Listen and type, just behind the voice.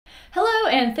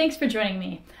and thanks for joining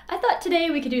me. I thought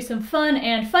today we could do some fun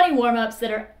and funny warm-ups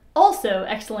that are also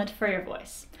excellent for your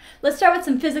voice. Let's start with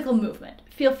some physical movement.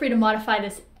 Feel free to modify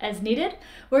this as needed.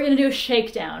 We're going to do a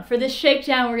shakedown. For this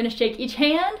shakedown, we're going to shake each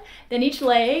hand, then each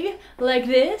leg, like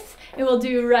this, and we'll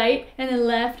do right, and then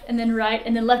left, and then right,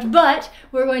 and then left, but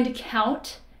we're going to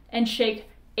count and shake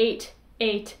 8,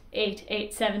 8, 8,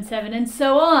 8, 7, 7, and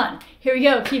so on. Here we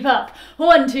go, keep up.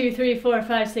 1, 2, 3, 4,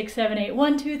 5, 6, 7, 8.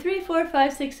 1, 2, 3, 4,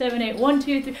 5, 6, 7, 8. 1,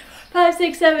 2, 3, 5,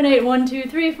 6, 7, 8. 1, 2,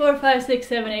 3, 4, 5, 6,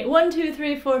 7, 8. 1, 2,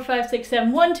 3, 4, 5, 6,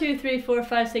 7. 1, 2, 3, 4,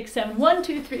 5, 6, 7. 1,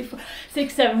 2, 3, 4,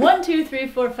 6, 7. 1, 2, 3,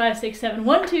 4, 5, 6, 7.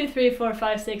 1, 2, 3, 4,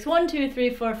 5, 6. 1, 2, 3,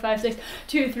 4, 5, 6.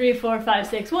 2, 3, 4, 5,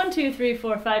 6. 1, 2, 3,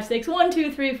 4, 5, 6. 1,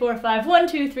 2, 3, 4, 5. 1,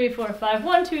 2, 3, 4, 5.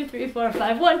 1, 2, 3, 4,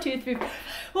 5. 1, 2, 3,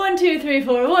 1, 2, 3,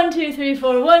 4. 1, 2, 3,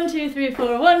 4. 1, 2, 3,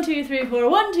 4. 1, 2, 3, 4.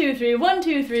 1, 2, 3. 1,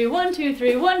 2, 3. 1, 2,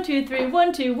 3. 1, 2, 3.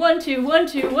 1, 2, 1, 2, 1,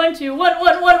 2, 1, 2, 1,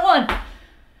 1, 1, 1.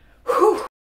 Whew.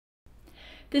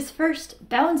 This first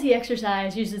bouncy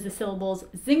exercise uses the syllables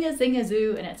Zinga Zinga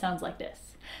Zoo, and it sounds like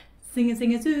this. Zinga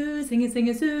Zinga Zoo, Zinga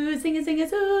Zinga Zoo, Zinga Zinga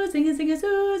Zoo, Zinga Zinga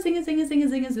Zoo, Zinga Zinga Zinga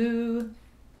Zinga Zoo.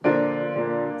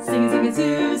 Zinga Zinga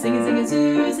Zoo, Zinga Zinga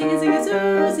Zoo, Zinga Zinga Zoo,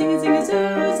 Zinga Zinga Zoo,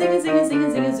 Zinga Zinga Zinga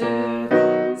Zinga Zoo.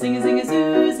 Zinga Zinga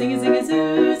Zoo, Zinga Zinga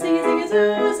Zoo, Zinga Zinga Zoo,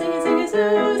 Zinga Zinga Zoo, Zinga Zinga Zinga Zinga Zoo.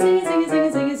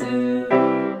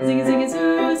 Zinga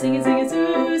Zinga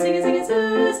Zoo, Zinga Zinga Zoo, Zinga Zinga Zoo, Zinga Zinga Zoo, Zinga Zinga Zinga Zinga Zoo. Zinga Zinga Zoo, Zinga Zinga Zoo, Zinga Zinga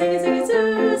Zoo, Zinga Zinga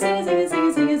Zoo, Zinga Zinga Zinga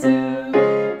Zinga Zoo.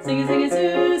 Zinga Zinga Zoo, Zinga Zinga Zoo, Zinga Zinga Zoo, Zinga Zinga Zoo, Zinga Zinga Zinga Zinga Zoo. Zinga Zinga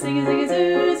Zoo, Zinga Zinga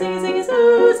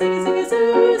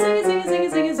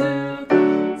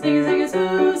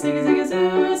Zoo, Zinga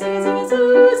Zinga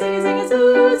Zoo, Zinga Zinga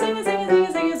Zoo, Zinga Zinga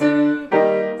Zinga Zinga Zoo.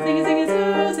 Zinga Zinga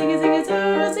Zoo, Zinga Zinga Zoo,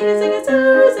 Zinga Zinga Zoo, Zinga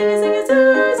Zinga Zoo,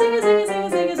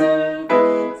 Zinga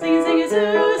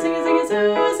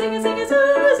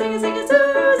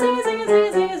Zinga Zinga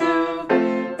Zinga Zoo.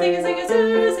 Zinga Zinga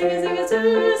Zoo, Zinga Zinga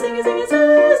Zoo, Zinga Zinga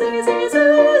Zoo, Zinga Zinga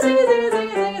Zoo, Zinga Zinga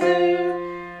Zinga Zinga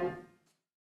Zoo.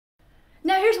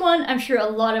 Now here's one I'm sure a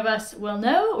lot of us will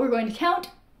know. We're going to count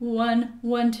 1,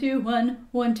 1, 2, 1,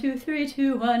 1, 2, 3,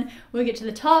 2, 1. When we get to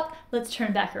the top, let's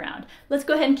turn back around. Let's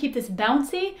go ahead and keep this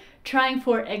bouncy, trying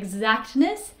for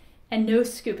exactness and no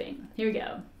scooping. Here we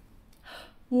go.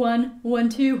 1, 1,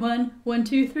 2, 1, 1,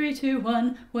 2, 3, 2,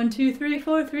 1, 1, 2, 3,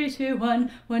 4, 3, 2,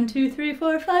 1, 1, 2, 3,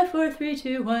 4, 5, 4, 3,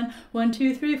 2, 1, 1,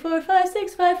 2, 3, 4, 5,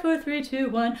 6, 5, 4, 3, 2,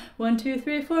 1, 1, 2,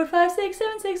 3, 4, 5, 6,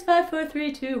 7, 6, 5, 4,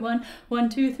 3, 2, 1, 1,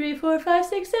 2, 3, 4, 5,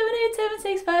 6, 7, 8, 7,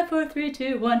 6, 5, 4, 3,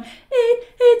 2, 1, 8,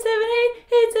 8, 7, 8,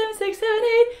 8, 7, 6, 7,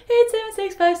 8, 8, 7,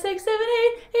 6, 5, 6, 7,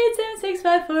 8, 8, 7, 6,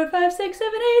 5, 4, 5, 6,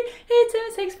 7, 8, 8,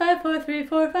 7, 6, 5, 4, 3,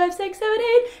 4, 5, 6, 7,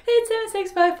 8, 8, 7,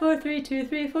 6, 5, 4, 3, 2,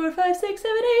 3, 4, 5, 6,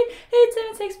 7, 8, 8,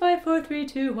 7, 6, 5, 4, 3,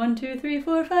 2, 1, 2, 3,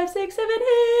 4, 5, 6, 7,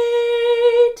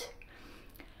 8.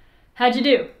 How'd you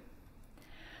do?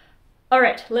 All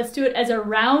right, let's do it as a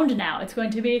round now. It's going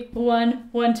to be 1,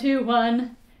 1, 2,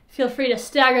 1. Feel free to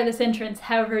stagger this entrance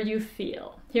however you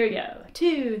feel. Here we go.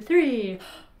 2, 3.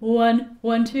 1,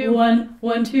 1, 2, 1,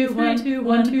 1, 2, 1, 2,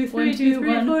 1, 2, 3, 2,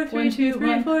 3, 4, 3, 2,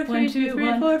 3, 4, 3, 2,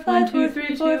 3, 4, 5, 4,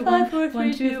 3, 2, 5, 4,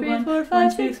 3, 2, 3, 4,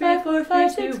 5, 6, 5, 4,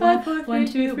 5, 6, 5, 4, 1,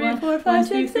 2, 3, 4, 5,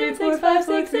 6, 7, 6, 5,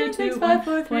 6, 7, 6, 5,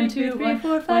 4, 3, 2, 3,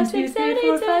 4, 5, 6, 7,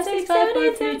 8, 7, 6, 5,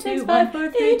 4, 3, 2, 1, 4,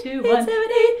 3, 2, 1, 8,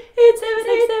 7, 8, 8, 7,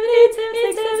 8, 7, 8, 7, 6,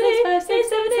 7, 6, 5, 6,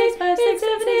 7, 6, 5, 6,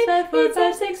 7, 6, 5, 4,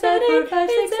 5, 6, 7, 8, 5,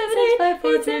 6, 7, 8, 5,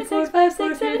 4, 3, 4, 5,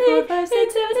 6, 7, 8, 5,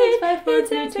 6, 7, 8, 5, 4,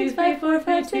 3, 2, 3, 4,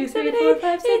 5, 6, 7, 8,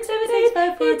 5, 6, 7, 8,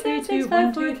 5, 4, 3, 2,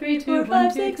 1, 2, 3, 2,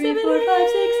 1, 2, 3, 4, 5,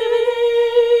 6, 7,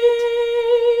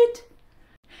 8.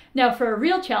 Now for a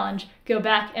real challenge, go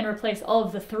back and replace all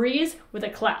of the threes with a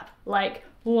clap, like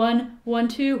 1, 1,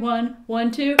 2, 1,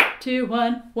 1, 2, 2,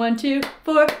 1, 1, 2,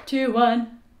 4, 2,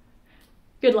 1.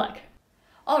 Good luck.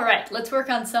 All right, let's work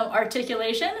on some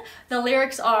articulation. The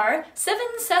lyrics are, 7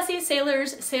 sassy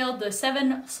sailors sailed the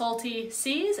 7 salty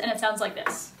seas, and it sounds like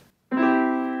this.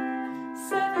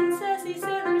 7 sassy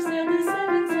sailors sailed the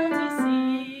 7 salty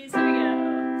seas. Here we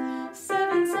go.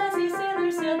 7 sassy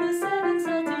sailors sailed the 7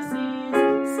 salty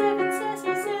seas. 7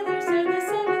 sassy sailors sailed the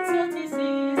 7 salty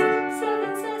seas.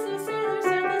 7 sassy sailors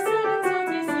sailed the 7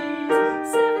 salty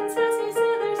seas. 7 sassy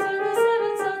sailors sailed the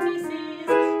 7 salty seas. 7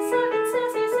 sassy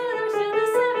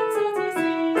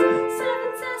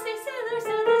sailors sailed the 7 salty seas. 7 sassy sailors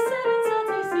sailed the 7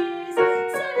 salty seas.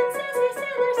 7 sassy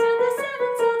sailors sailed the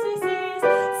 7 salty seas.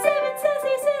 7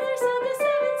 sassy sailors sailed the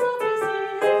 7 salty seas.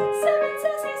 7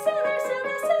 sassy sailors sailed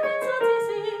the 7 salty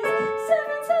seas.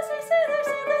 7 sassy sailors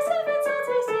sailed the 7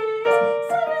 salty seas.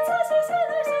 7 sassy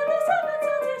sailors sailed the 7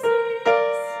 salty seas.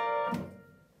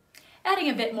 Adding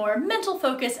a bit more mental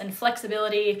focus and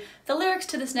flexibility, the lyrics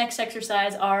to this next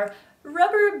exercise are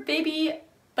rubber baby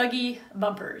buggy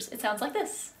bumpers. It sounds like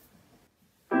this.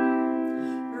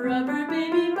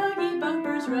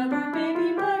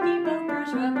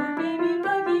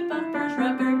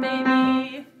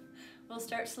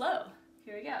 slow.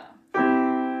 Here we go.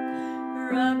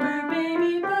 Rubber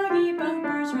baby buggy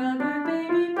bumpers, rubber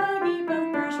baby buggy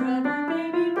bumpers, rubber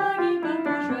baby buggy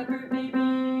bumpers, rubber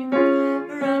baby.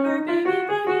 Rubber baby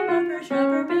buggy bumpers,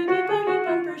 rubber baby buggy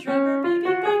bumpers, rubber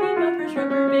baby buggy bumpers,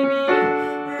 rubber baby.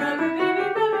 Rubber baby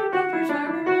buggy bumpers,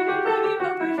 rubber baby buggy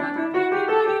bumpers, rubber baby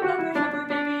buggy bumpers, rubber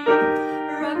baby.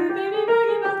 Rubber baby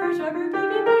buggy bumpers, rubber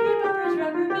baby buggy bumpers,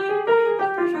 rubber baby buggy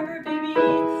bumpers, rubber baby.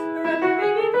 Rubber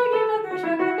baby buggy bumpers,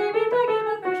 rubber baby buggy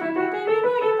bumpers, rubber baby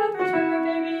buggy bumpers, rubber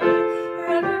baby.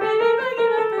 Rubber baby buggy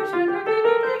bumpers, rubber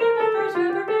baby buggy bumpers,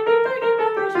 rubber baby buggy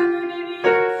bumpers, rubber baby.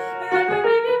 Rubber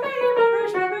baby buggy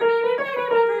bumpers, rubber baby buggy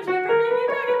bumpers, rubber baby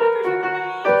buggy bumpers, rubber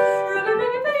baby. Rubber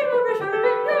baby buggy bumpers, rubber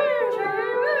baby bumpers,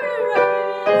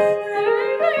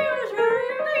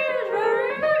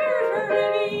 rubber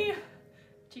baby.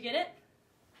 Did you get it?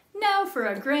 Now for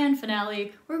our grand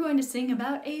finale, we're going to sing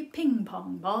about a ping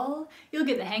pong ball. You'll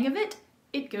get the hang of it.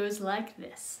 It goes like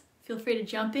this. Feel free to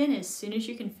jump in as soon as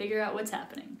you can figure out what's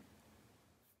happening.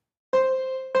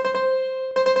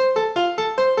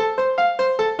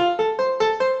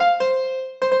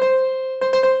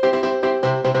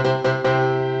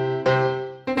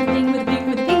 With a ping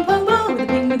with a ping pong ball, with a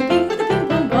ping with a ping with a ping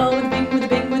pong ball, with a ping with a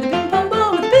ping with a ping pong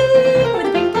ball, with a ping with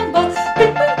a ping pong ball,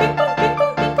 ping pong ping pong ping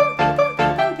pong ping pong ping pong ping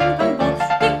pong ping pong ball,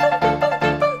 ping pong ping pong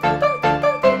ping pong ping pong ping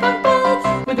pong ping pong ball,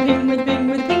 with a ping with a ping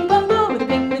with a ping pong ball, with a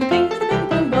ping with a ping with a ping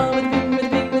pong ball, with a ping with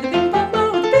a ping with a ping pong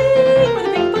ball, with a ping with a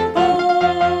ping pong ball.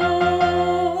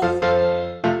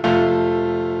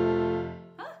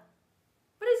 Huh?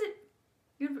 What is it?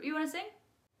 You want to sing?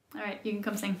 All right, you can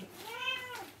come sing.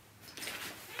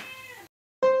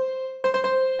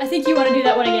 I think you want to do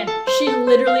that one again. She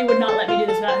literally would not let me do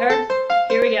this without her.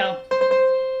 Here we go.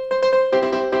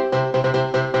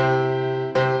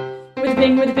 With a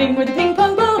ping with a ping with a ping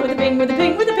pong ball, with a ping with a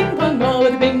ping with a ping pong ball,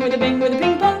 with a ping with a ping with a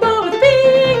ping pong ball, with a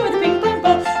ping with a ping pong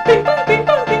ball, ping pong ping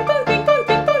pong ping pong ping pong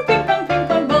ping pong ping pong ping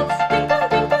pong ball, ping pong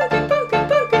ping pong ping pong ping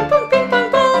pong ping pong ping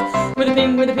pong ball, with a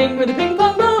ping with a ping with a ping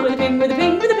pong ball, with a ping with a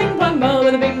ping with a ping pong ball,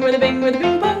 with a ping with a ping with a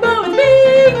ping pong ball, with a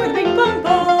ping with a ping pong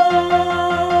ball.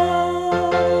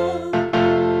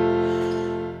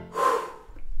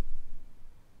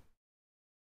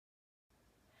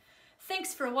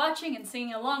 Thanks for watching and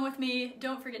singing along with me.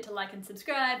 Don't forget to like and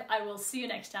subscribe. I will see you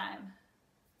next time.